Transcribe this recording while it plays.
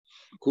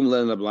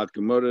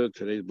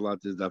Today's blot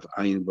is Daf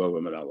Ayin Vav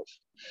Amud Aleph.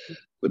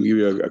 Let me give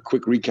you a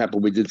quick recap of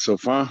what we did so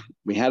far.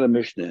 We had a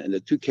Mishnah, and the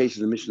two cases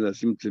of the Mishnah that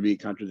seem to be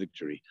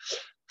contradictory.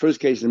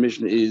 First case in the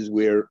Mishnah is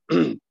where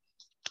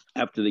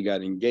after they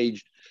got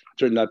engaged, it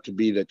turned out to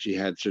be that she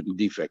had certain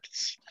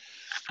defects.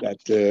 That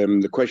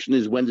the question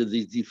is, when did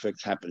these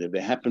defects happen? If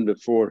they happened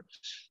before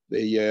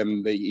they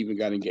even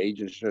got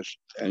engaged,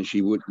 and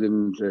she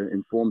didn't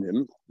inform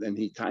him, then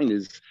he kind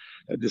of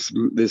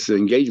this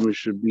engagement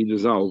should be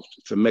dissolved.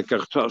 It's a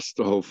mekartos,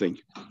 the whole thing.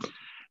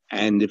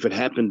 And if it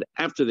happened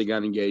after they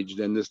got engaged,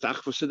 then the stach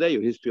for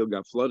sedeu, his field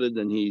got flooded,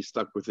 and he's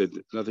stuck with it.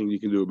 There's nothing you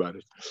can do about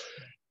it.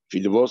 If he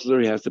divorces her,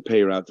 he has to pay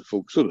her out the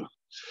full ksula.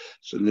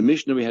 So in the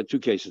Mishnah, we had two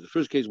cases. The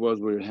first case was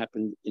where it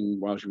happened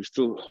while she was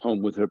still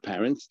home with her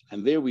parents.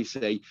 And there we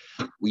say,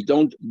 we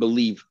don't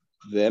believe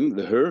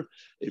her.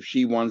 If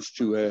she wants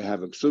to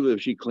have a ksula,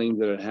 if she claims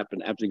that it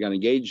happened after they got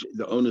engaged,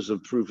 the onus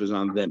of proof is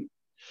on them.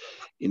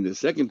 In the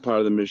second part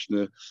of the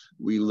Mishnah,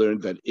 we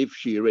learned that if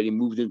she already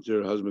moved into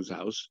her husband's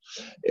house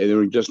and they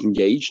were just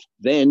engaged,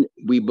 then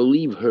we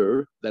believe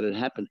her that it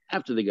happened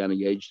after they got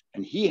engaged,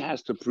 and he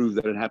has to prove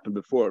that it happened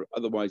before.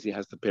 Otherwise, he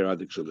has to pay out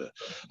the ksula.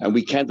 And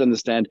we can't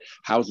understand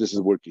how this is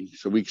working.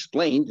 So we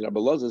explained, Rabbi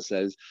Loza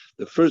says,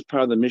 the first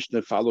part of the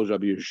Mishnah follows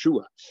Rabbi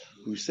Yeshua,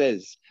 who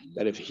says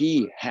that if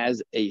he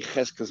has a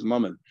cheskas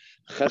mammon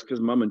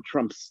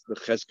trumps the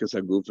cheskas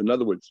aguf. In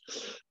other words,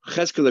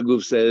 cheskas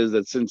aguf says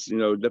that since,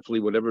 definitely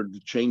whatever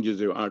the changes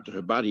there are to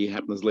her body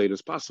happen as late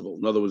as possible.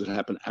 In other words, it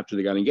happened after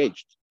they got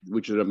engaged,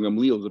 which is Rabbi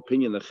Gamliel's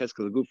opinion that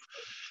cheskas aguf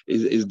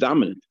is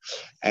dominant.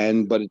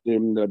 But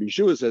Rabbi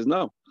Yeshua says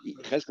no.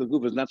 Cheskas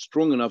aguf is not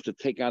strong enough to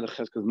take out a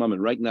cheskas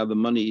mammon. Right now, the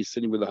money is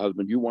sitting with the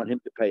husband. You want him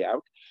to pay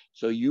out,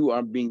 so you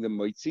are being the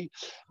moitzi,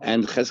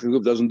 and cheskas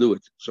aguf doesn't do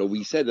it. So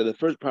we said that the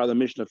first part of the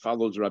Mishnah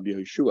follows Rabbi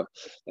Yeshua,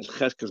 that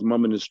cheskas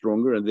mammon is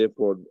stronger, and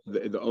therefore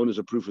the onus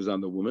of proof is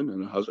on the woman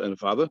and the husband and the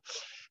father.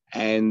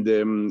 And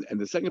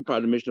the second part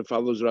of the Mishnah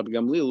follows Rabbi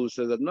Gamliel, who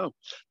says that no,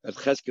 that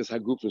cheskas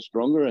haguf is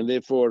stronger, and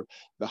therefore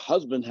the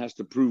husband has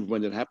to prove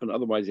when it happened.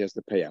 Otherwise, he has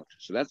to pay out.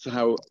 So that's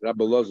how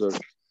Rabbi Loza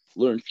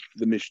learned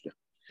the Mishnah.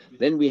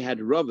 Then we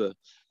had Rava,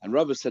 and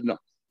Rava said no.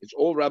 It's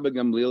all Rabbi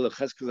Gamliel. The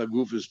cheskas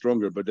haguf is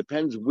stronger, but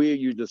depends where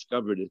you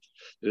discovered it.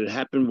 Did it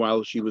happen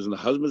while she was in the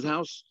husband's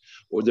house,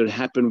 or did it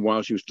happen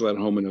while she was still at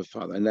home in her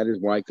father? And that is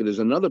why, because there's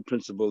another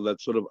principle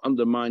that sort of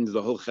undermines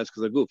the whole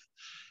cheskas haguf,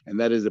 and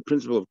that is the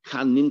principle of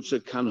kan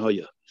nimtza kan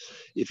hoya.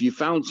 If you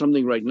found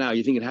something right now,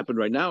 you think it happened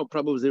right now, it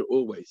probably was there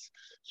always.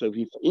 So if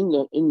you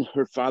in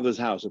her father's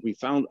house, if we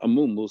found a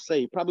mum, we'll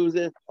say it probably was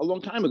there a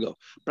long time ago.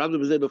 Probably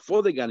was there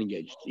before they got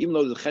engaged. Even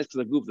though the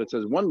cheskas haguf that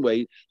says one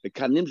way, the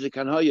kan nimtza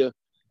kan hoya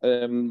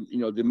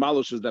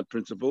demolishes that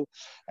principle,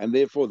 and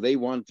therefore they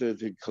want to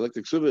collect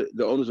the ksuva.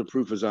 The onus of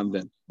proof is on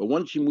them. But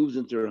once she moves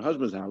into her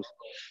husband's house,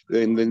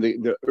 then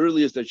the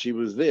earliest that she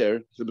was there,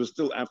 it was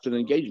still after the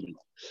engagement.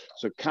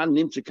 So kan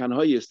nimtza kan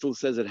hoya still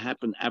says it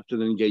happened after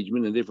the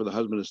engagement, and therefore the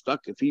husband is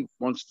stuck. If he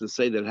wants to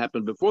say that it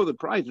happened before the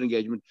prior to the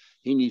engagement,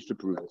 he needs to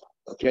prove it.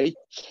 Okay?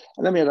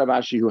 And then we have Rav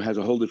Ashi, who has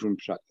a whole different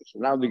pshat. So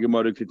now the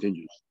Gemara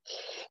continues.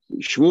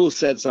 Shmuel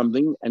said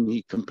something, and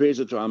he compares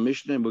it to our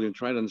Mishnah, and we're going to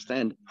try to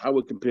understand how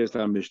it compares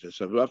to our Mishnah.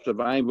 So after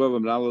Vayin Vav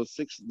Amud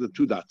 6, the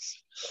two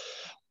dots.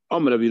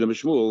 Omer Rav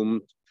Shmuel,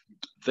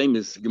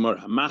 famous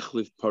Gemara,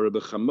 Machlif Parah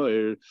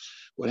b'Chamoir.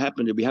 What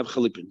happened is we have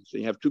Chalipin. So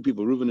you have two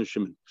people, Reuven and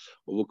Shimon.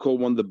 We'll call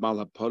one the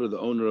Baal HaParah, the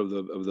owner of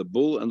the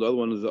bull, and the other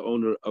one is the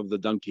owner of the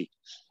donkey.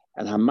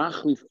 And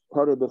Hamachlif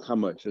Parah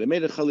b'Chamoir. So they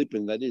made a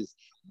Chalipin, that is,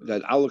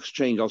 that I'll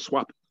exchange, I'll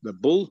swap the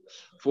bull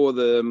for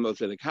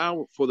the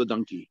cow for the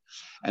donkey.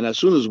 And as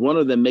soon as one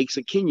of them makes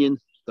a kinyan,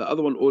 the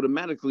other one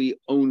automatically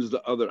owns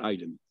the other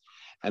item.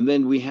 And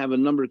then we have a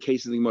number of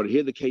cases in the Gemara.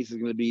 Here the case is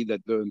going to be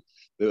that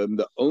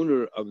the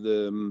owner of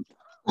the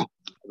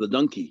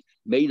donkey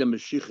made a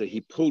meshicha,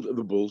 he pulled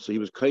the bull, so he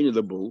was kind of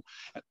the bull,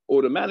 and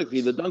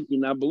automatically the donkey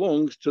now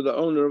belongs to the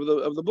owner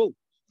of the bull.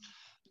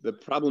 The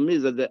problem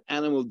is that the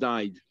animal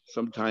died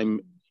sometime,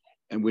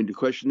 and when the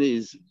question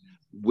is,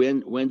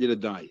 when did it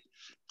die?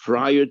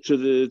 Prior to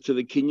the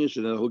kinyan,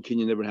 so the whole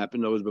kinyan never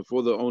happened. That was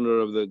before the owner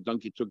of the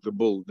donkey took the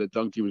bull. The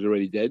donkey was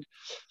already dead.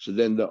 So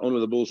then the owner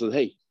of the bull said,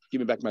 hey, give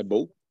me back my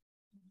bull.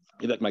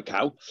 Give me back my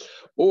cow.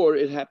 Or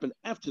it happened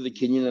after the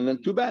kinyan, and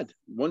then too bad.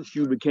 Once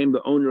you became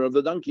the owner of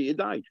the donkey, it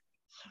died.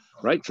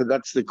 Right? So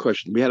that's the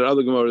question. We had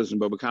other Gemaras in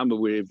Baba Kamba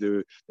where if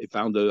they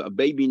found a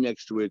baby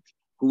next to it,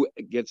 who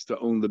gets to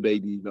own the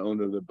baby, the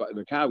owner of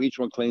the cow? Each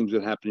one claims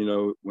it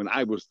happened, when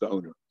I was the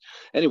owner.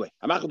 Anyway,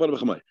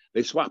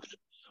 they swapped.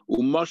 So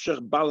the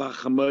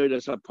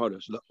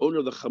owner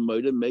of the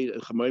chamoida made a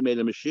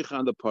meshicha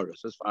on the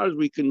paras. As far as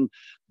we can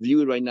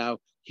view it right now,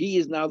 he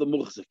is now the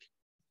muhzik.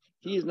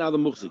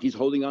 He's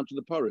holding on to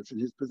the paras in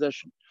his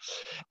possession.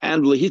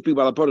 And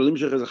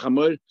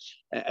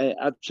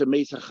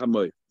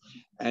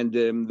And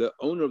the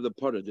owner of the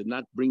parah did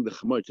not bring the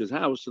chamor to his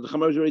house, so the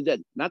chamor is already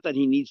dead. Not that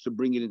he needs to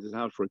bring it into his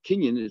house for a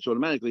kinyan; it's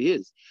automatically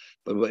his.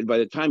 But by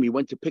the time he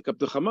went to pick up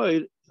the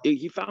chamor,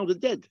 he found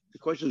it dead. The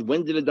question is,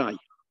 when did it die?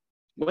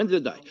 When did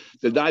it die?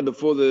 Did it die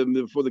before the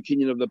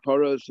kinyan of the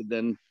parah? So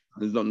then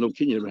There's no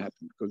kinyan ever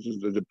happened because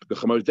the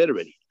chamar is dead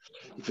already.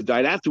 If it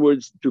died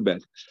afterwards, too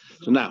bad.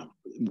 So now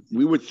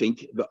we would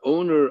think the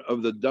owner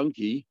of the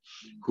donkey,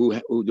 who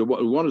the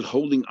one who's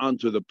holding on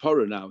to the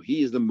parah now,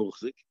 he is the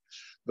muhzik.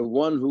 The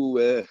one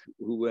who's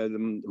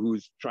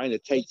trying to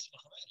take.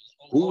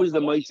 Who is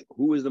the mitzvah?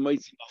 Who is the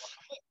mitzvah?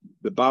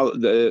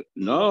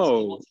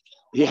 No,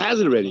 he has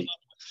it already.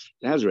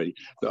 It has already.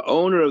 The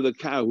owner of the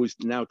cow who's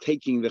now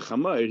taking the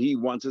chamar, he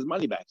wants his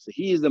money back. So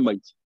he is the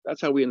mitzvah.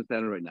 That's how we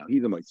understand it right now.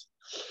 He's the mitzvah.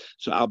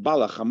 So al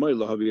bala chamar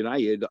lahavi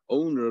raya, the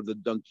owner of the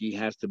donkey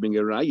has to bring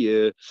a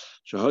raya.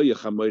 Shahaya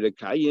chamar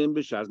kayim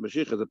b'shas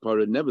mashiach as a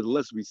part.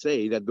 Nevertheless, we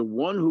say that the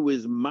one who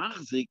is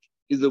machzik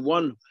is the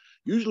one.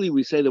 Usually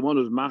we say the one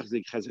who's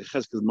machzik has a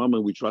cheskes mama,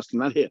 we trust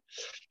him. Not here.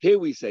 Here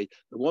we say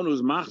the one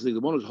who's machzik,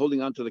 the one who's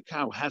holding on to the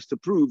cow, has to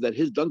prove that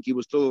his donkey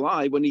was still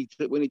alive when he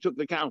took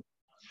the cow.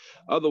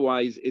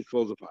 Otherwise, it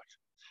falls apart.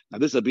 Now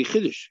this is a big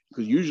chiddush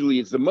because usually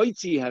it's the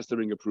mitzi has to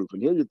bring a proof,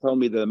 and here you tell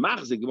me the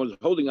machzik, the one who's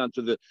holding on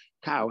to the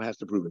cow, has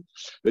to prove it.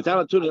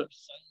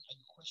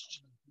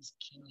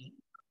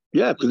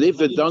 Yeah, because if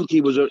the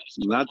donkey was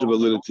not the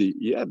validity,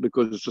 yeah,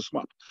 because it's a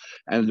swap,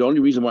 and the only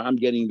reason why I'm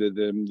getting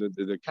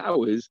the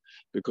cow is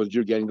because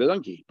you're getting the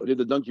donkey. But if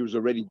the donkey was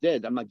already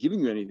dead, I'm not giving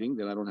you anything,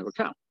 then I don't have a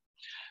cow.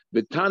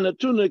 The Tana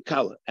Tuna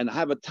Kala, and I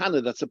have a Tana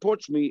that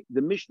supports me,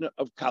 the Mishnah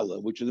of Kala,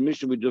 which is the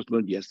Mishnah we just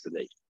learned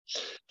yesterday.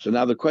 So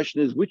now the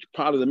question is, which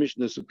part of the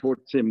Mishnah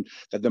supports him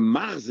that the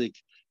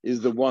Machzik is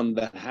the one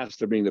that has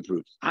to bring the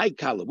proof? I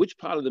Kala, which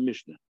part of the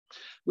Mishnah?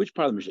 Which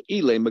part of the Mishnah?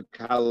 Ile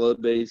Makala,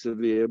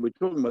 basically. We're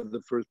talking about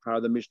the first part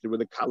of the Mishnah where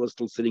the Kala is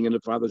still sitting in the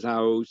father's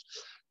house,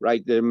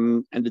 right?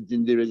 And the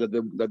dindir is that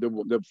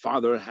the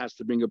father has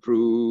to bring a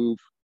proof.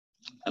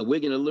 And we're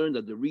going to learn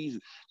that the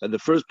reason that the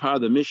first part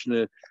of the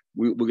Mishnah,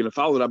 we're going to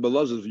follow Rabbi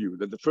Elazar's view,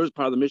 that the first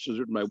part of the Mishnah is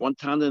written by one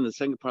Tana and the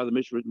second part of the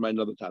Mishnah is written by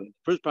another Tana. The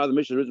first part of the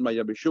Mishnah is written by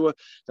Rabbi Shua,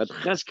 that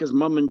Cheskes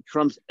Mammon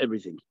trumps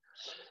everything.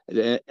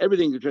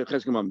 Everything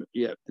Cheskes Mammon.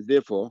 Yeah,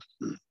 therefore,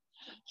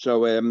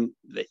 so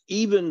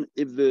even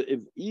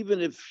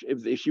if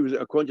she was,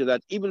 according to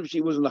that, even if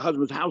she was in the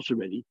husband's house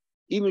already,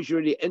 even if she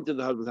already entered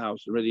the husband's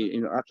house already,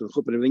 after the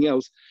chuppah and everything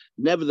else,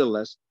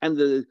 nevertheless, and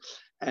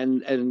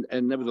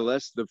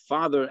nevertheless, the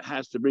father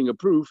has to bring a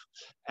proof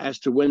as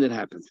to when it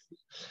happened.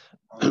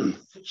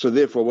 So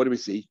therefore, what do we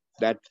see?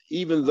 That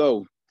even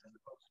though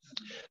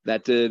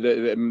that the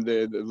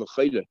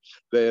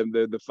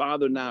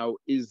father now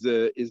is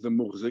the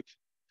muhzik,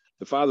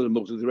 the father of the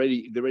muhzik,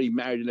 they're already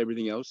married and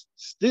everything else,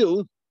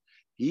 still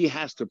he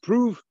has to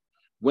prove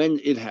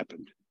when it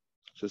happened.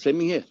 So same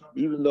thing here.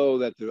 Even though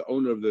that the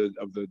owner of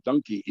the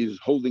donkey is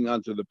holding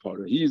on to the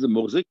potter, he is a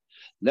muhzik.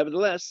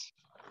 Nevertheless,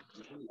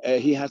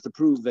 he has to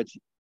prove that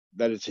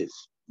it's his,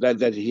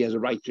 that he has a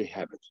right to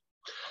have it.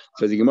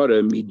 Says the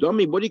Gemara,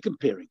 Midomi, what are you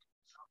comparing?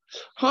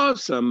 There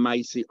it's not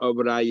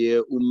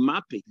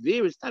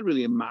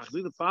really a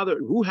machzik. The father,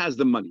 who has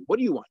the money? What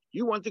do you want?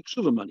 You want the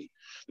ksuva money.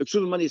 The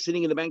ksuva money is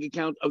sitting in the bank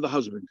account of the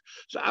husband.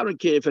 So I don't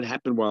care if it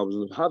happened while it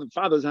was the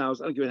father's house.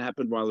 I don't care if it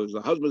happened while it was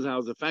the husband's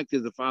house. The fact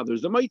is the father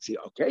is the mitzi.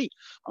 Okay,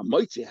 a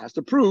mitzi has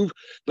to prove.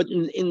 But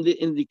in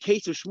the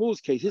case of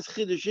Shmuel's case, his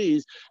chiddush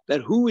is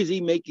that who is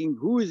he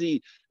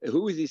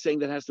saying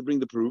that has to bring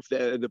the proof?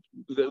 The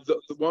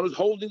one who's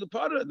holding the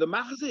potter, the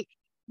machzik.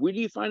 Where do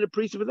you find a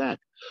priest for that?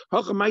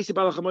 Here,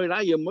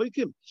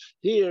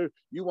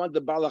 you want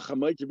the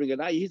balachamay to bring an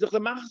ayah. He's the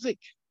machzik.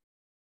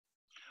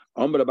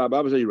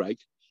 You're right.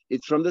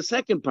 It's from the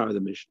second part of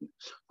the Mishnah.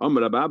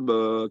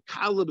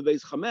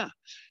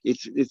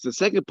 It's the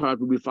second part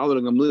where we follow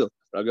Gamliel.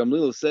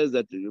 Gamliel says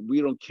that we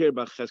don't care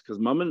about cheskes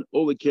mammon.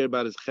 All we care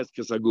about is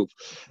cheskes aguf.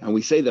 And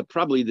we say that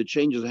probably the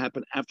changes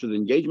happen after the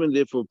engagement.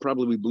 Therefore,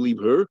 probably we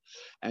believe her.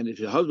 And if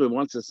your husband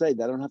wants to say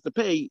that I don't have to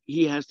pay,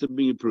 he has to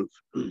bring a proof.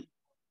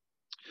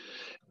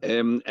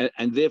 And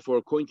therefore,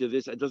 according to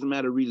this, it doesn't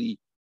matter really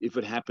if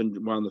it happened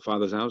while in the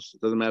father's house. It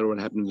doesn't matter what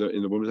happened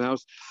in the woman's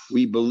house.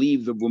 We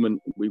believe the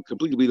woman. We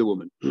completely believe the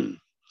woman.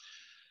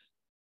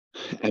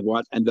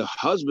 And the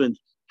husband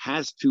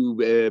has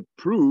to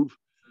prove.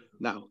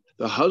 Now,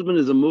 the husband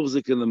is a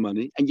muhzik in the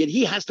money, and yet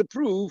he has to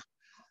prove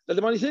that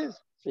the money's his.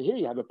 So here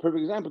you have a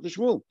perfect example to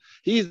Shmuel.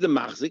 He's the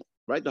machzik,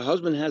 right? The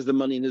husband has the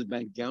money in his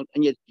bank account,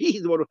 and yet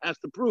he's the one who has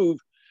to prove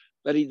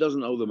that he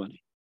doesn't owe the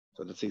money.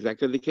 So that's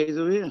exactly the case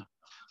over here.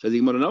 Says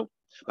you want to know?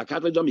 You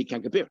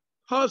can't compare.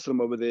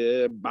 Over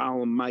there,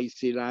 according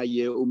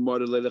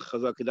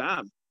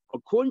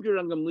to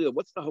Gamliel,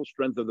 what's the whole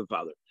strength of the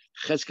father?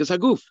 Cheskes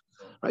haguf,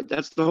 right?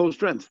 That's the whole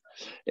strength.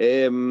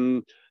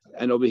 And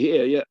over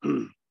here, yeah.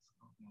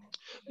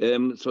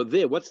 So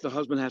there, what's the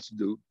husband has to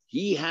do?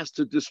 He has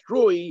to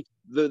destroy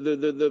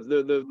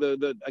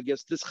the I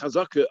guess this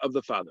chazaka of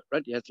the father,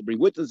 right? He has to bring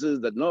witnesses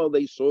that no,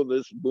 they saw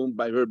this boom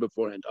by her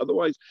beforehand.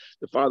 Otherwise,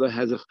 the father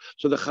has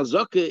so the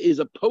chazaka is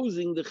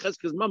opposing the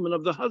cheskes mammon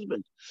of the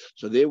husband.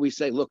 So there we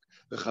say, look,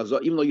 the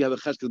chazaka, even though you have a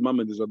cheskes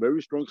mammon, there's a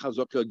very strong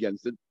chazaka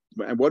against it.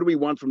 And what do we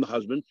want from the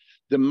husband?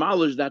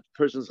 Demolish that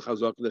person's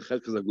chazaka, the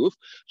cheskes aguf.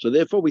 So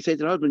therefore, we say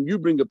to the husband, you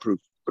bring a proof.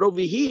 But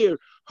over here,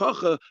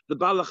 the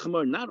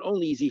Balachmar, not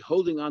only is he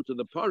holding on to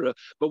the para,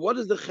 but what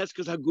does the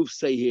Cheskes Haguf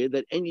say here?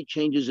 That any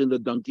changes in the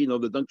donkey,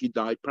 the donkey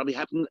died, probably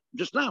happened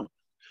just now.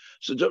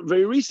 So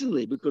very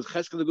recently, because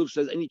Cheskes Haguf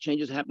says any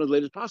changes happen as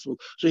late as possible.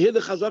 So here the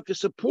Chazak is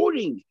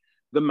supporting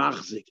the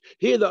machzik.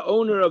 Here the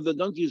owner of the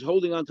donkey is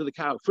holding on to the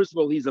cow. First of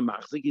all, he's a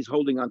machzik. He's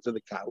holding on to the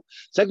cow.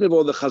 Second of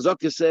all, the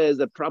Chazaka says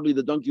that probably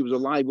the donkey was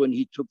alive when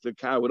he took the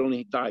cow. It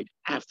only died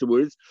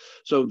afterwards.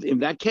 So in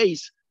that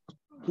case,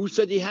 who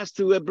said he has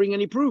to bring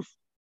any proof?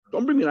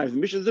 Don't bring me knife. The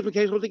mission is a different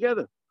case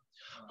altogether.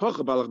 The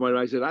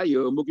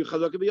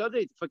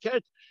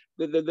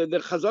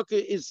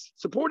Chazaka is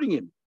supporting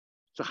him.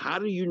 So how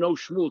do you know,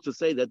 Shmuel, to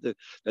say that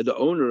the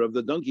owner of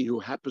the donkey who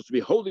happens to be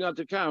holding on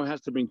to the cow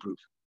has to bring proof?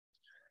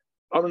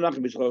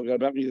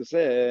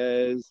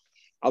 Says,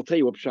 I'll tell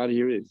you what Pshat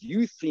here is.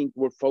 You think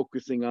we're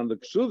focusing on the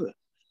Kesuva,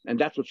 and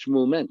that's what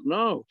Shmuel meant.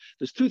 No,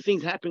 there's two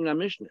things happening in our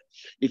Mishnah.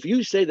 If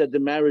you say that the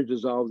marriage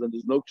dissolves and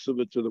there's no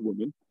Kesuva to the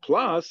woman,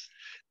 plus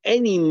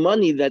any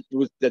money that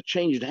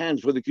changed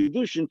hands for the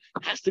Kedushin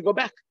has to go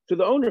back to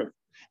the owner.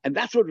 And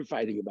that's what we're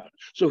fighting about.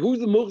 So who's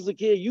the muhzik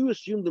here? You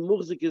assume the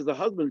muhzik is the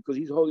husband because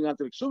he's holding on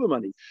to the Kesuva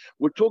money.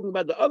 We're talking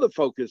about the other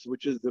focus,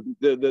 which is the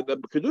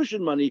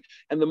Kedushin money,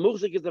 and the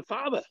muhzik is the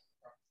father.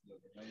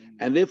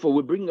 And therefore,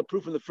 we're bringing a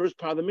proof in the first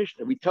part of the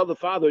Mishnah. We tell the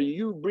father,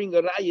 you bring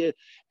a raya,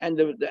 and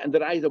the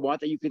raya is what?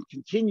 That you can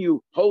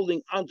continue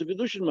holding on to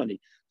Kedushin money.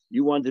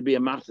 You want to be a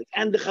machzik.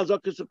 And the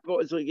Chazak is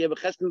support, so you have a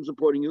chesed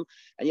supporting you,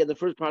 and yet the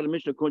first part of the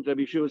Mishnah, according to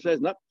Rabbi Yeshua,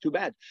 says, no, too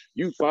bad.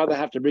 You, father,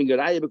 have to bring a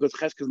raya because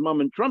chesked's mom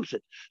and trumps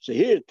it. So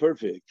here it's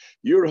perfect.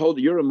 You're a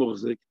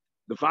muhzik.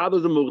 The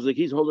father's a muhzik.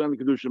 He's holding on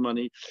to Kedusha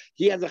money.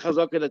 He has a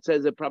chazaka that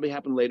says it probably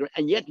happened later.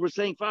 And yet we're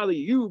saying, Father,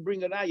 you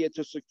bring a raya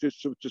to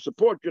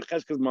support your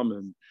cheskes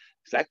mammon.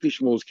 Exactly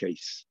Shmuel's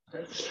case.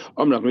 Now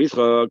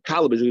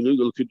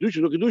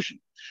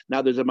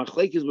there's a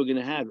machlekes we're going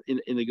to have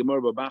in the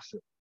Gemara Babasa.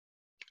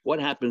 What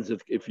happens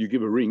if you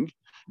give a ring,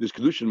 there's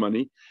Kedushin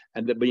money,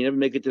 but you never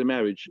make it to the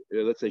marriage?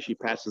 Let's say she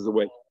passes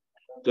away.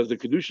 Does the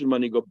Kedushin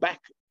money go back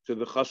to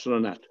the chassan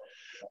or not?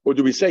 Or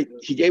do we say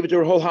he gave it to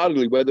her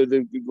wholeheartedly, whether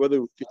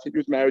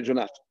continuous marriage or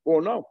not?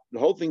 Or no, the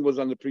whole thing was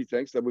on the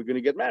pretext that we're going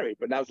to get married,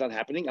 but now it's not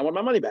happening. I want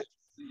my money back.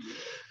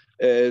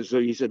 So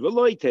he said,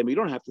 "Well, you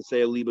don't have to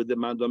say a liba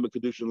demand on the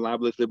kedushin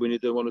lablis. We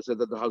need the one who said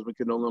that the husband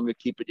can no longer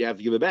keep it; you have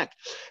to give it back.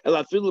 The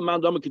one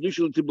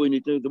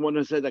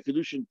who said that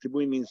kedushin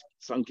tibui means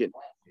sunk in;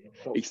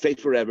 it stays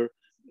forever.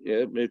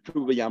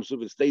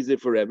 It stays there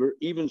forever.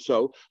 Even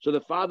so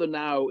the father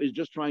now is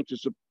just trying to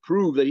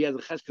prove that he has a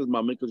cheskes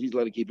mammon because he's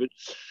allowed to keep it.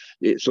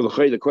 So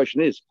the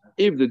question is,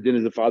 if the din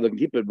is the father can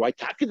keep it, why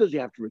taka does he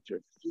have to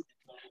return?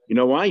 You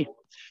know why?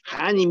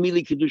 Hani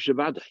mili kedusha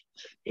vaday.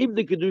 If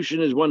the kedushin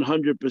is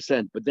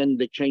 100%, but then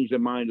they change their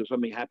mind or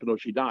something happened or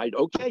she died,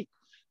 okay.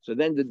 So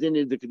then the din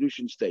is the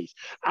kedushin stays.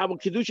 Our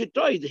kedusha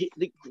died.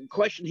 The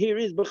question here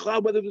is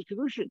whether it was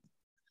kedushin.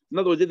 In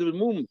other words, if the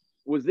mum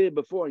was there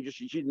before and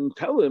she didn't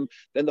tell him,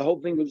 then the whole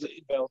thing was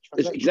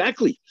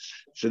exactly.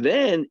 So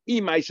then, so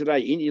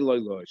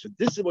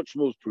this is what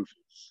Shmuel's proof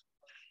is.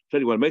 So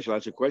anyway, Meshach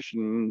asked a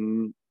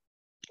question.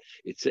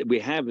 We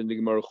have in the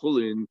Gemara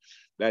Chulin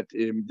that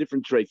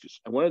different treifas,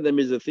 and one of them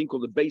is a thing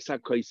called the Beis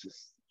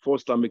HaKosis, 4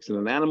 stomachs in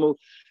an animal,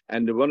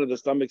 and one of the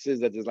stomachs is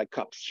that there's like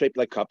cups, shaped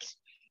like cups,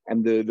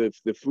 and the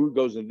food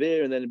goes in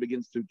there, and then it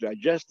begins to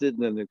digest it,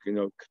 and then it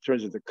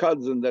turns into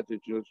cuds, and that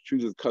it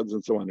chooses cuds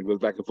and so on. It goes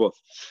back and forth.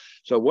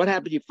 So what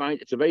happens? You find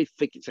it's a very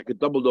thick, it's like a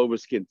doubled over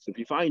skin. So if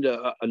you find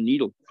a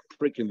needle, a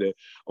prick in there,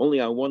 only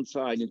on one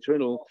side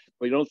internal,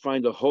 but you don't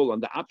find a hole on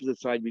the opposite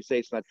side, we say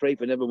it's not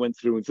treif, it never went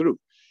through and through.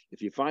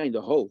 If you find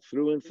a hole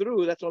through and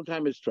through, that's all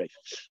time is treif.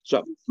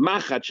 So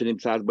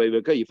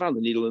you found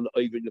the needle in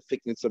the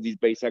thickness of these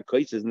Beis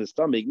HaKosis in the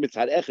stomach.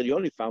 You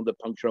only found the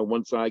puncture on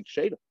one side,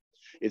 shada.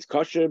 It's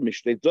kosher,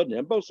 mishtei dodne,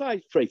 on both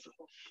sides, treif.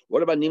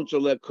 What about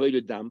nimtzoleh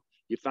koyle dam?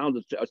 You found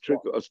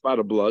a spot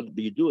of blood,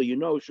 but if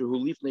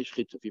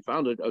you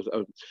found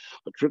a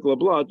trickle of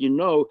blood,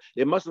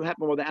 it must have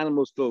happened while the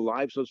animal is still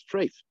alive, so it's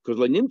treif. Because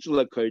but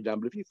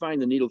if you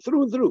find the needle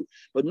through and through,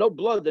 but no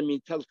blood, I mean,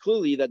 it tells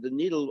clearly that the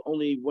needle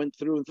only went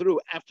through and through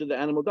after the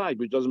animal died,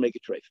 which doesn't make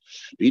it treif.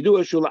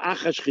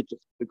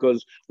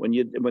 Because when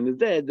it's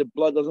dead, the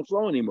blood doesn't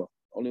flow anymore.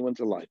 Only once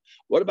alive.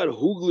 What about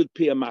huglit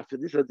piyamaka?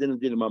 This is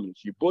din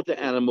moments. You bought the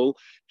animal,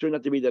 turned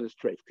out to be that it's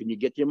treif. Can you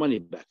get your money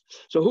back?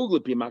 So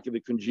huglit piyamaka,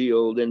 the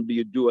congeal, then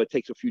it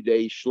takes a few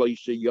days.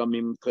 Shloisha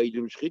yamim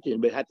kaidim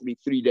shchitin, but it had to be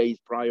 3 days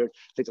prior. It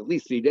takes at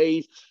least 3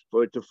 days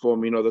for it to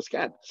form, the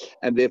scat.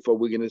 And therefore,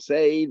 we're going to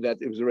say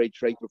that it was already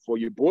treif before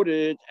you bought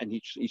it, and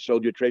he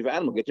sold you a treif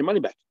animal. Get your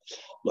money back.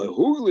 But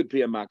huglit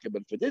piyamaka,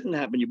 but if it didn't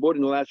happen, you bought it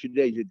in the last few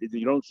days.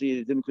 You don't see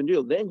it didn't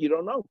congeal. Then you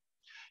don't know.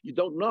 You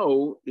don't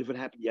know if it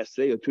happened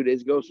yesterday or 2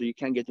 days ago, so you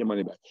can't get your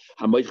money back.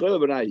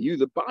 You,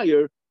 the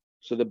buyer,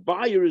 so the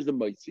buyer is the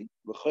moitzi.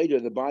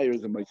 The buyer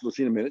is the moitzi. We'll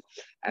see in a minute,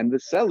 and the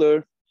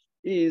seller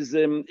is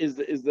the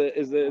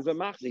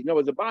machzik.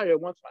 No, the buyer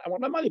wants. I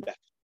want my money back.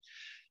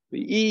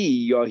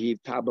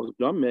 If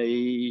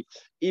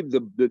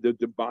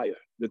the buyer,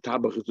 the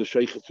tabach is the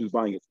sheikh who's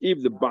buying it.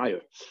 If the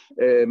buyer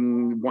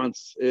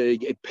wants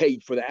get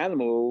paid for the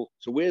animal,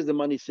 so where's the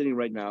money sitting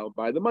right now?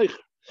 By the meicher.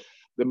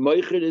 The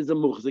meicher is the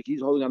muchzik;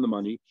 he's holding on the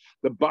money.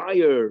 The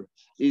buyer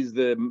is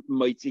the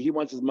meitzi; he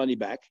wants his money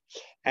back.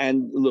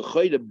 And the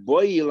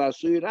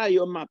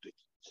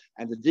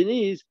din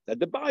is that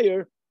the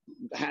buyer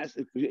has.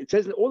 It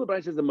says all the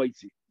buyer says the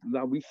meitzi.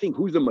 Now we think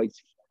who's the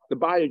meitzi? The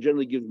buyer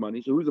generally gives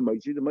money, so who's the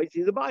meitzi? The meitzi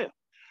is the buyer.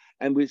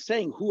 And we're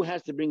saying who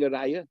has to bring a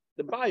raya?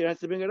 The buyer has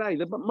to bring a raya,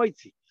 the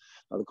meitzi.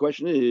 Now the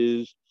question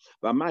is,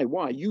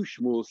 why you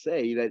Shmuel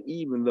say that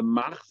even the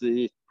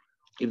machzik,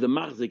 if the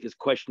machzik is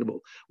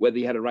questionable, whether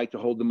he had a right to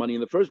hold the money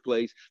in the first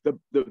place, then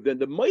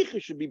the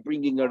meicher should be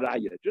bringing a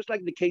raya. Just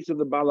like the case of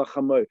the bala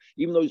chamor,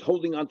 even though he's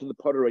holding on to the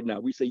potter right now,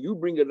 we say you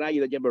bring a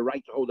raya that you have a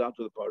right to hold on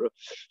to the potter.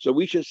 So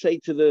we should say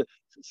to the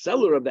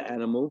seller of the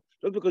animal,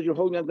 just because you're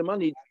holding on to the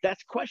money,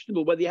 that's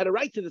questionable whether you had a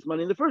right to this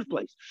money in the first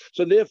place.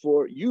 So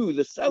therefore, you,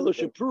 the seller,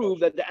 should prove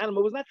that the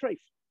animal was not treif.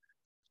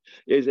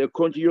 Is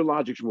according to your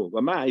logic, Shmuel.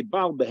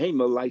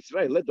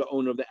 Let the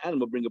owner of the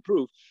animal bring a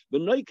proof. The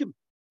noikim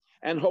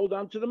and hold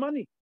on to the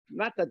money.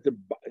 Not that the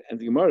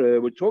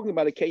Gemara, we're talking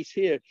about a case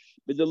here,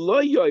 but the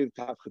loyoy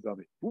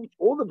tafchadavi.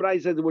 All the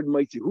bride says the word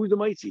mighty. Who's the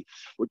mighty?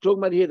 We're talking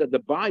about here that the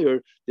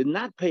buyer did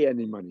not pay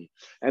any money,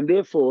 and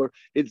therefore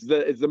it's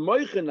the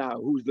moicha now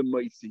who's the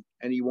mighty,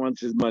 and he wants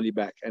his money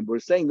back. And we're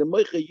saying the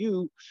moicha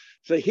you.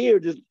 So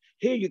here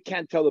you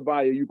can't tell the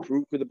buyer you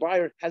prove because the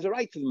buyer has a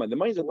right to the money. The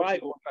money's the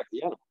buyer.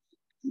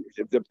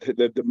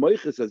 The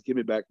moicha says, "Give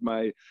me back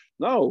my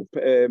no."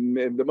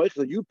 The moicha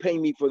says, "You pay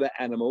me for the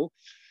animal."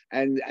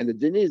 And the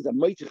din is that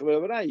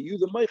you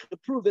the meicher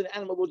prove that the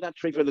animal was not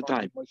treif at the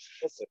time.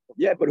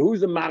 Yeah, but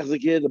who's the machzik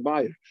here? The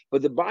buyer.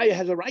 But the buyer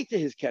has a right to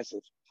his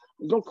kesef.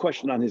 There's no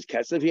question on his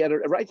kesef. He had a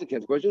right to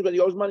kesef. Question is whether he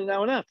owes money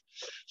now or not.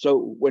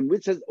 So when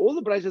it says all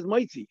the price is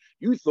mighty,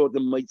 you thought the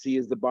mighty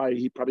is the buyer.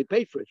 He probably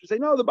paid for it. You say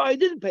no, the buyer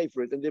didn't pay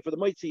for it, and therefore the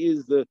mighty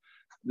is the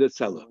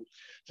seller.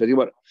 So you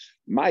what?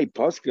 My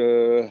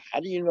pascha. How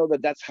do you know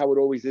that that's how it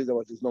always is?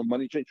 Or there's no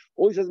money change.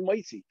 Always says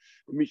mighty,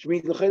 which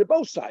means the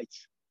both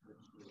sides.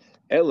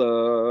 So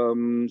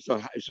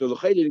the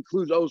chayil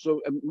includes also,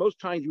 and most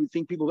times you would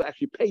think people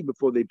actually pay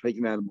before they take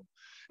an animal.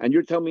 And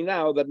you're telling me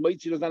now that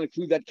Moitzi does not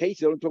include that case.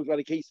 They don't talk about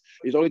a case.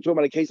 He's only talking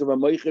about a case of a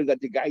Moicher that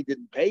the guy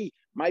didn't pay.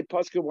 My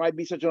pascha, why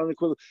be such an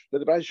unequivocal? That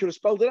the bride should have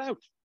spelled it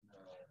out.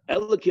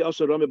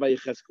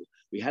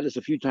 We had this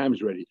a few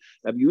times already.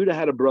 Rabbi Yehuda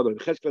had a brother.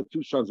 Cheskel had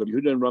two sons, Rabbi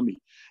Yehuda and Rami.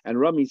 And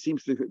Rami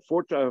seems to three or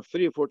four times.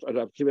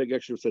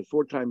 Actually said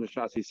 4 times in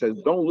Shas. He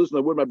says, "Don't listen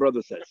to what my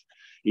brother says.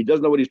 He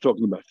doesn't know what he's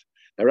talking about."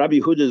 Now, Rabbi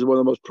Yehuda is one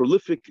of the most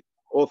prolific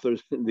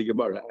authors in the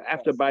Gemara.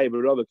 After Bai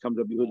Barava comes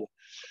Rabbi Yehuda,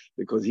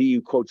 because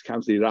he quotes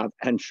constantly Rav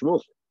and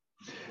Shmuel,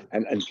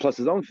 and plus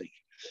his own thing.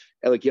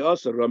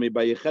 Rami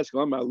by do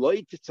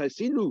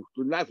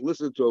not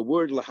listen to a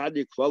word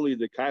lahadi klali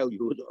the Kyle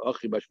Yehuda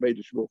achi bashmei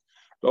Shmuel.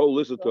 Don't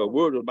listen to a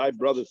word that my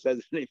brother says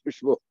in name for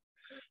Shmuel.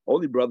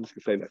 Only brothers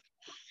can say that.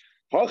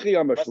 Hachi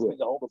Amar Shmuel.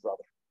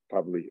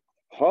 Probably.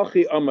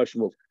 Hachi Amar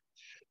Shmuel.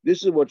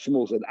 This is what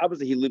Shmuel said.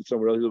 Obviously, he lived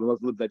somewhere else. He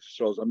must live next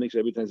to Shmuel. I'm making sure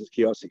every time it's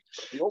Kiyasi.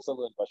 He also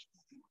learned by Shmuel.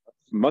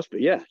 Must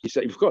be, yeah. He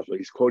said, of course,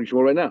 he's quoting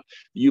Shmuel right now.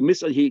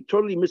 He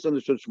totally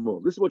misunderstood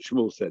Shmuel. This is what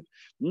Shmuel said.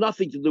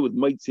 Nothing to do with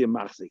Maitzi and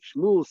Machzik.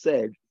 Shmuel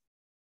said,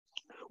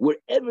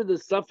 wherever the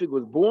suffix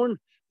was born,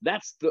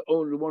 that's the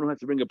only one who has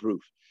to bring a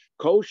proof.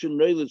 Since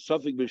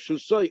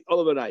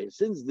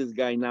this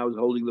guy now is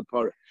holding the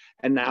potter,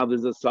 and now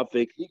there's a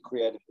suffix. He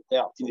created the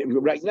doubt.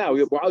 Right now,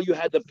 while you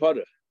had the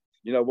potter,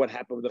 you know what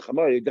happened with the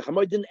chamor? The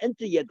chamor didn't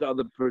enter yet the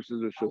other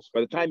person's rishus.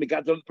 By the time it got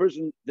to the other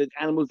person, the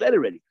animal was dead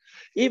already.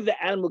 If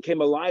the animal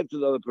came alive to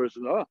the other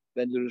person,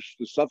 then the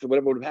suffix,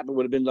 whatever would have happened,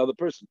 would have been the other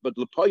person. But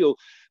the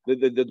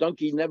the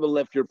donkey never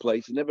left your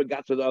place. It never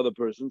got to the other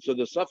person. So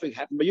the suffix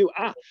happened by you.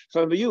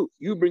 Something by you.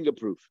 You bring a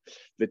proof.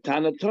 The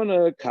tana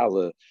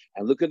kala.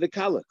 And look at the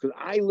kala. Because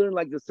I learned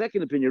like the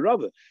second opinion,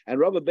 Rava. And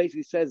Rava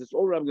basically says it's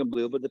all Rav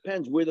Gamliel, but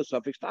depends where the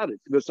suffix started.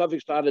 If the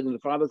suffix started in the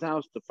father's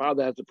house, the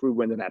father has to prove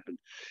when it happened.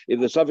 If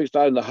the suffix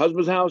started in the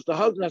husband's house, the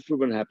husband has to prove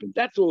when it happened.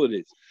 That's all it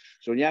is.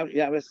 So yeah,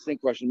 that's the same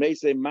question. May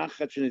say in the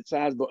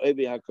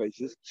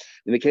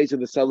case of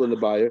the seller and the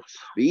buyer.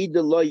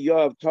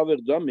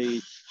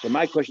 So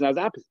my question is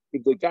opposite.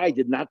 If the guy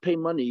did not pay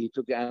money, he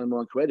took the animal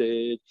on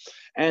credit,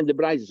 and the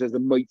bride says the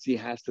moitzi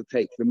has to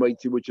take the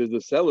moitzi, which is the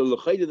seller.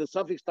 The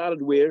suffix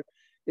started where?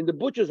 In the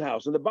butcher's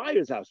house, in the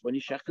buyer's house, when he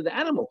shechted the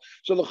animal.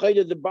 So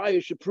the buyer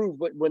should prove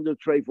when the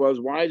treif was.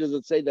 Why does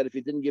it say that if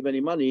he didn't give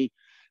any money,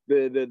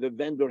 the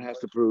vendor has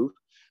to prove?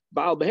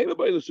 Baal behema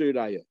by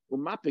the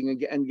mapping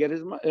and get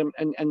his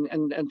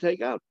and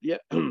take out. Yeah.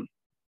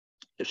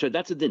 So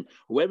that's a din.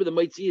 Whoever the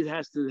mitzi is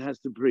has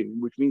to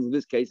bring, which means in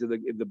this case,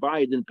 if the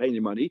buyer didn't pay any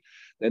money,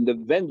 then the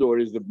vendor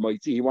is the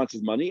mitzi. He wants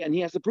his money and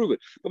he has to prove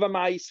it. But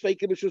where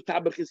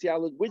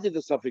did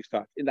the suffix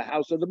start? In the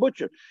house of the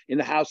butcher, in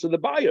the house of the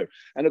buyer.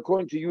 And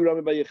according to you,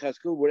 Rabbi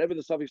Yecheskel, wherever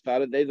the suffix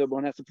started, they the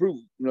one has to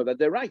prove, that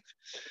they're right.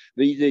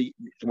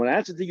 When I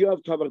answer to you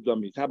of tabach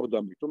dami,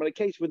 from a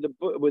case where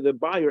the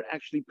buyer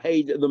actually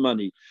paid the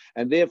money,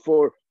 and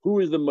therefore who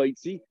is the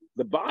mitzi?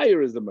 The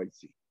buyer is the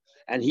mitzi.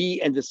 And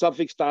the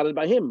suffix started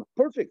by him.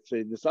 Perfect.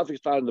 So the suffix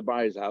started in the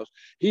buyer's house.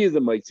 He is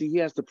the mitzi. He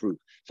has to prove.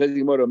 Says the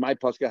Gemara, my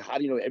pascha. How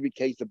do you know every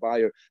case the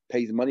buyer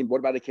pays money? What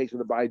about a case where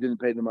the buyer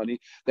didn't pay the money?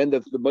 Then the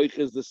moich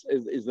is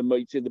the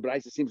mitzi. The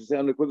Braisa seems to say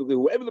unequivocally,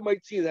 whoever the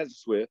mitzi is has to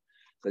swear.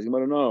 Says the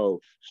Gemara, no.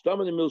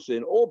 Stammen and Milsa,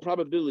 in all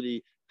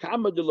probability, who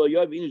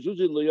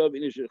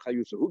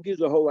gives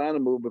the whole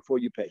animal before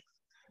you pay?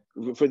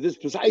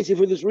 Precisely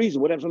for this reason.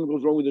 What if something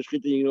goes wrong with the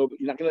shchita? You're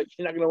not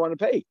gonna want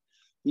to pay.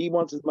 He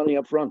wants his money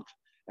up front.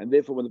 And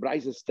therefore, when the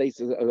Braisa states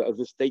of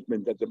the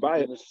statement that the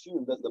buyer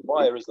assume that the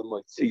buyer is the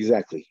mitzi.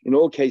 Exactly. In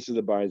all cases,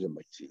 the buyer is a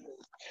mitzi.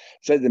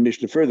 Says the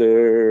Mishnah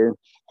further.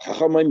 Say,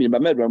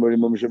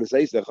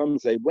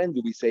 when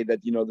do we say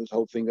that this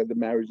whole thing that the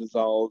marriage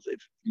dissolves?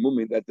 If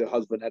mumin that the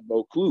husband had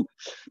no clue,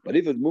 but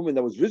if it's mumin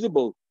that was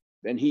visible,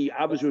 then he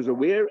obviously was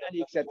aware and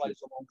he accepted it.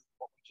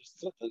 It's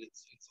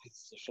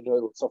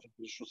something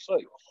you should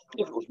say.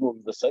 If it was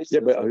moving the face, yeah,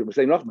 but I was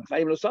saying nothing.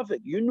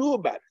 You knew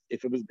about it.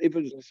 If it was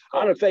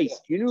on her face,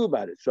 you knew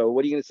about it. So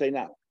what are you going to say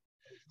now?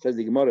 Says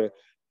the Gemara.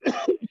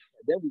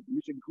 Then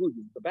we should conclude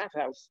the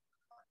bathhouse.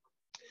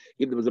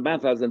 If there was a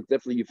bathhouse, then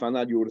definitely you found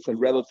out you would have sent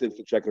relatives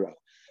to check her out.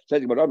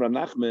 Says the Gemara,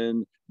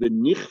 Nachman, the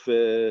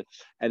nichve,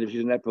 and if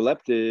she's an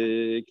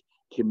epileptic,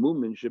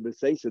 kimumin should be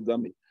say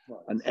dummy.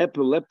 An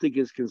epileptic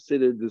is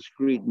considered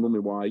discreet. Mummy,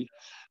 why?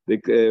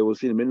 We'll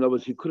see in a minute. In other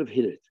words, he could have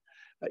hit it,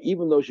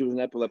 even though she was an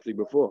epileptic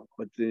before.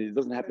 But it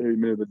doesn't happen every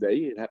minute of the day.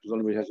 It happens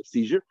only when she has a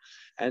seizure,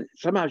 and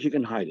somehow she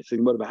can hide it. So,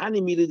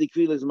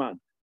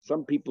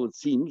 some people, it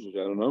seems, I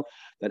don't know,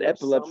 that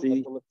epilepsy. Some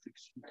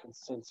epileptics you can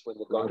sense when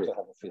they're going to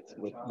have a fit.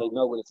 They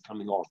know when it's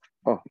coming on.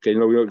 Oh, okay.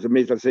 It's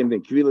amazing. The same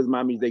thing. Kvilas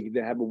mamis,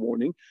 they have a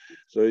warning.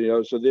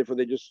 So so therefore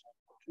they just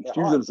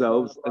excuse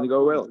themselves and they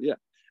go, well, yeah.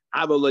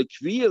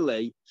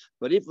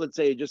 But if, let's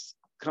say, it just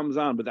comes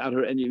on without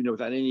her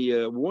without any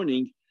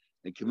warning,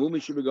 and Kimumi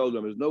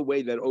Shibagoldam, there's no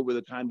way that over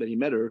the time that he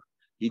met her,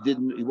 he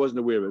wasn't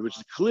aware of it, which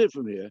is clear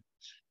from here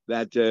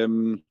that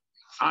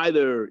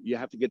either you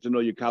have to get to know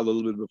your Kala a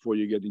little bit before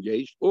you get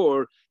engaged,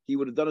 or he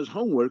would have done his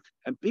homework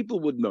and people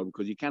would know,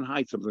 because you can't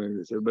hide something like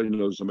this. Everybody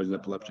knows somebody's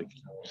epileptic.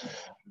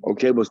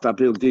 Okay, we'll stop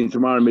here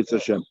tomorrow, Mitzvah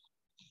Hashem.